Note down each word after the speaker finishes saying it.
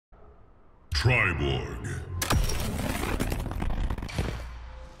Triborg.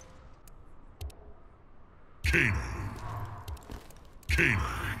 Kano.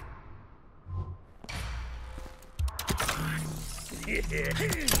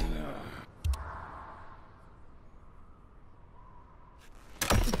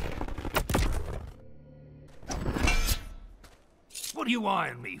 What are you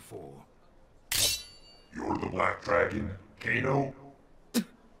eyeing me for? You're the Black Dragon, Kano?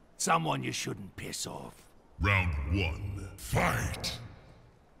 Someone you shouldn't piss off. Round 1. Fight!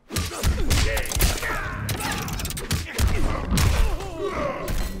 For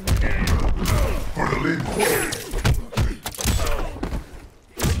the Lin Kuei!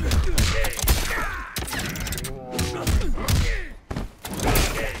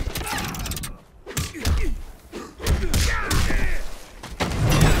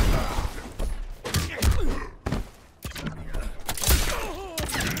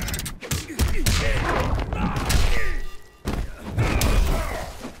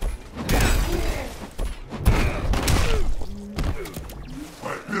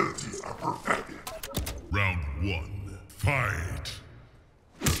 Round 1. Fight!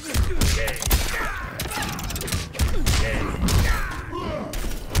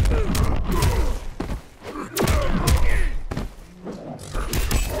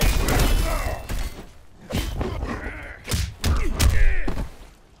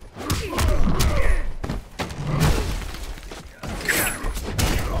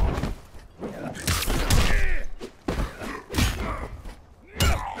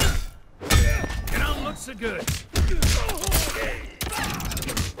 So good.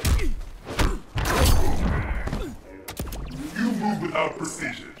 You move without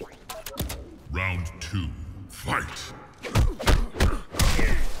precision. Round 2. Fight!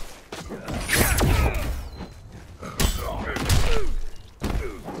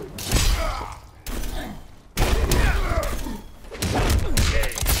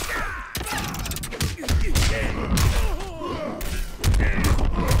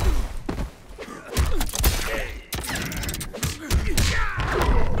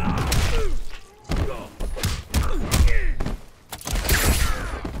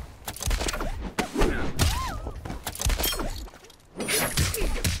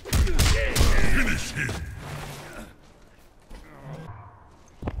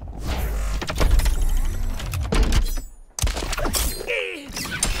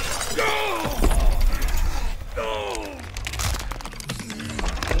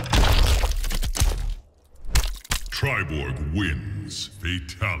 Triborg wins.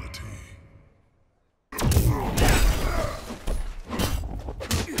 Fatality.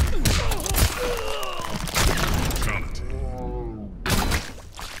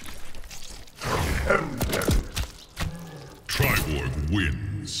 Triborg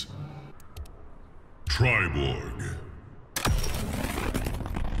wins. Triborg.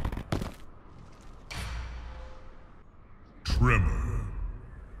 Tremor.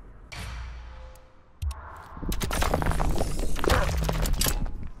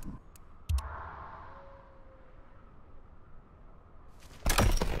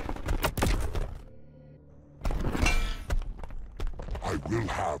 I will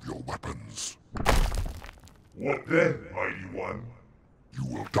have your weapons. What then, Mighty One? You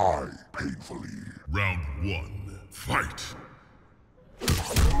will die painfully. Round 1. Fight!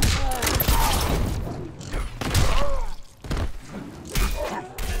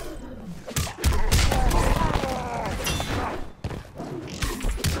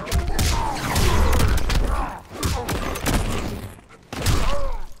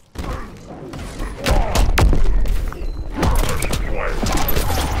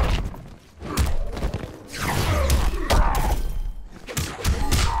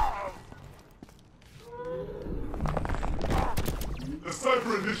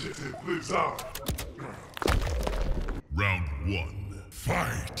 Initiative lives on. Round 1.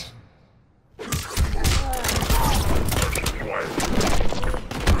 Fight!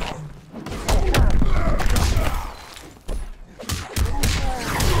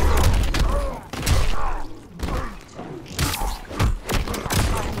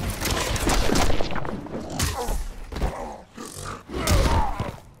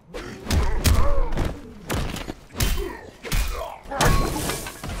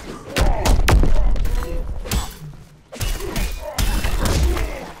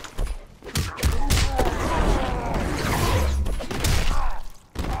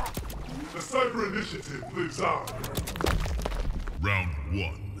 Initiative lives on. Round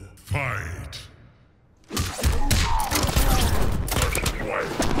 1. Fight!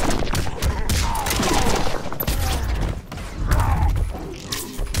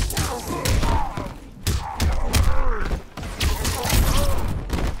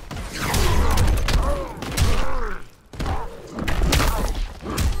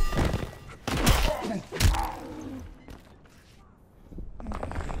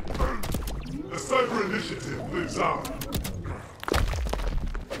 Survivor initiative lives on.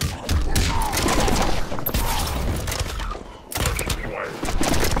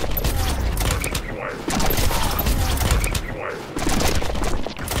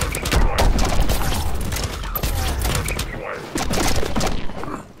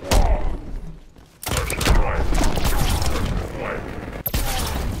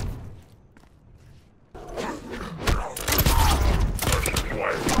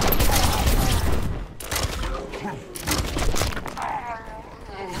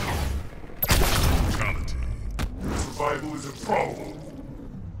 Survival is improbable.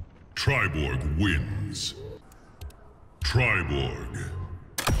 Triborg wins. Triborg.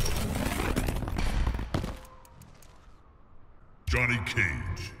 Johnny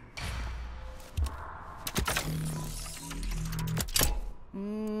Cage.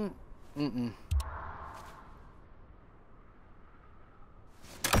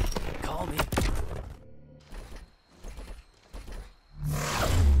 Call me.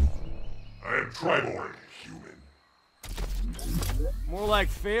 I am Triborg, human. More like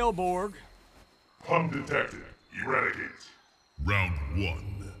Failborg. Pun detected. Eradicate. Round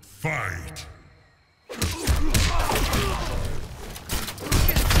 1. Fight!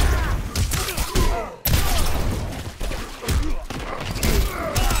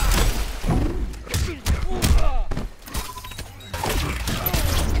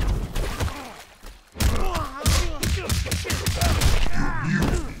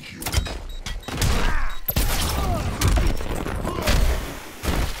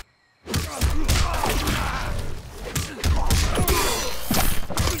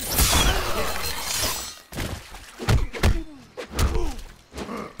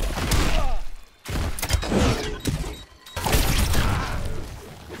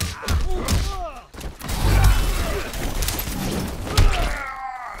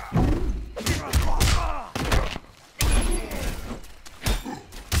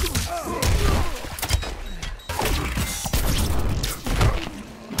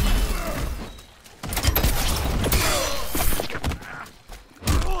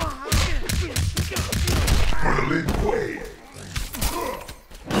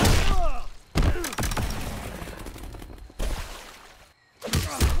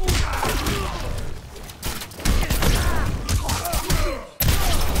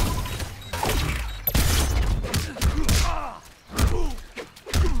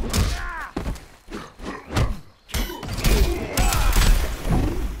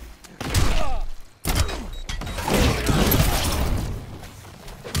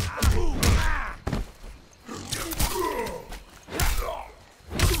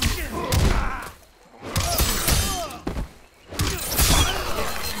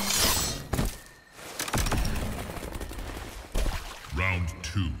 Round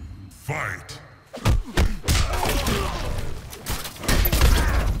 2. Fight!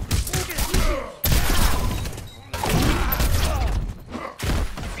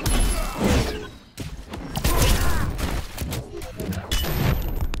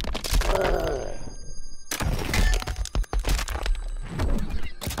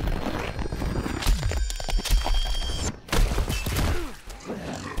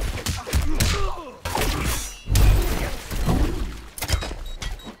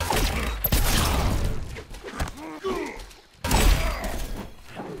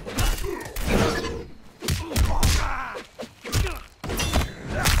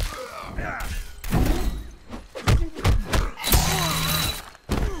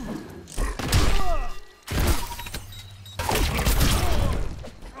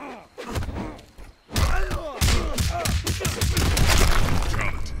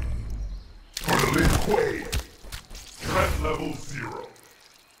 Threat level 0.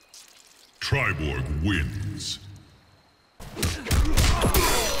 Triborg wins.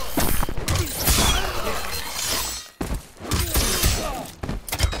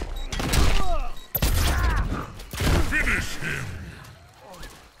 Finish him!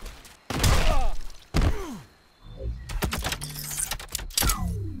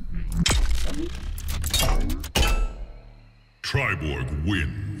 Triborg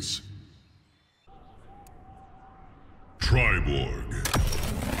wins. Triborg.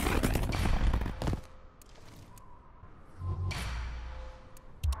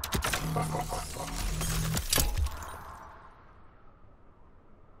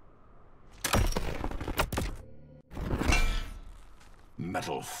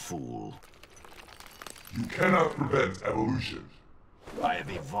 Metal fool. You cannot prevent evolution. I have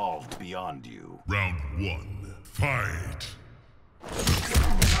evolved beyond you. Round 1. Fight!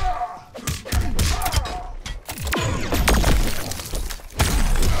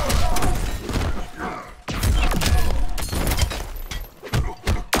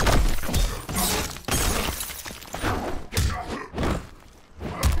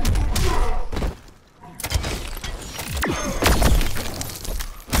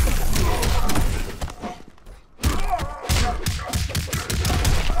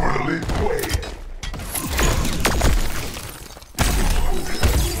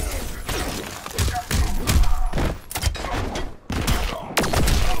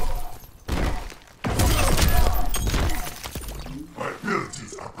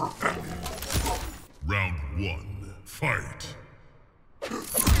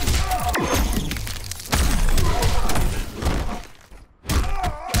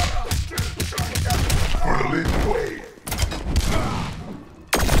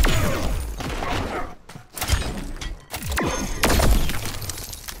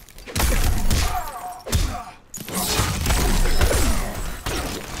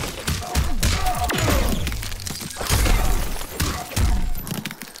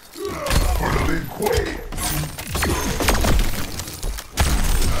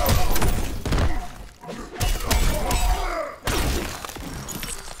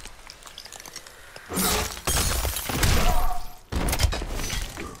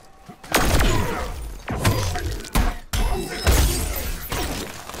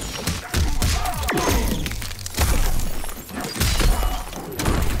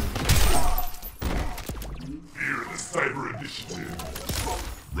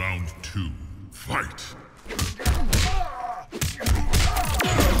 2, fight!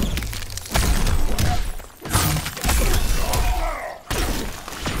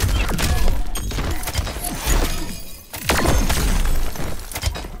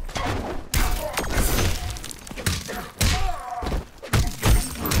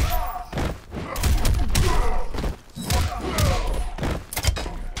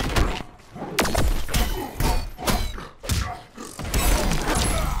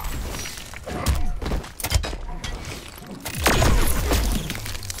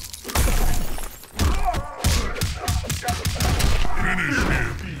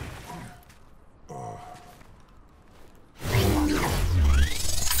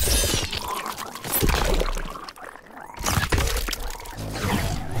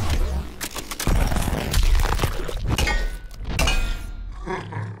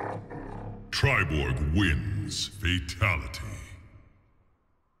 Triborg wins. Fatality.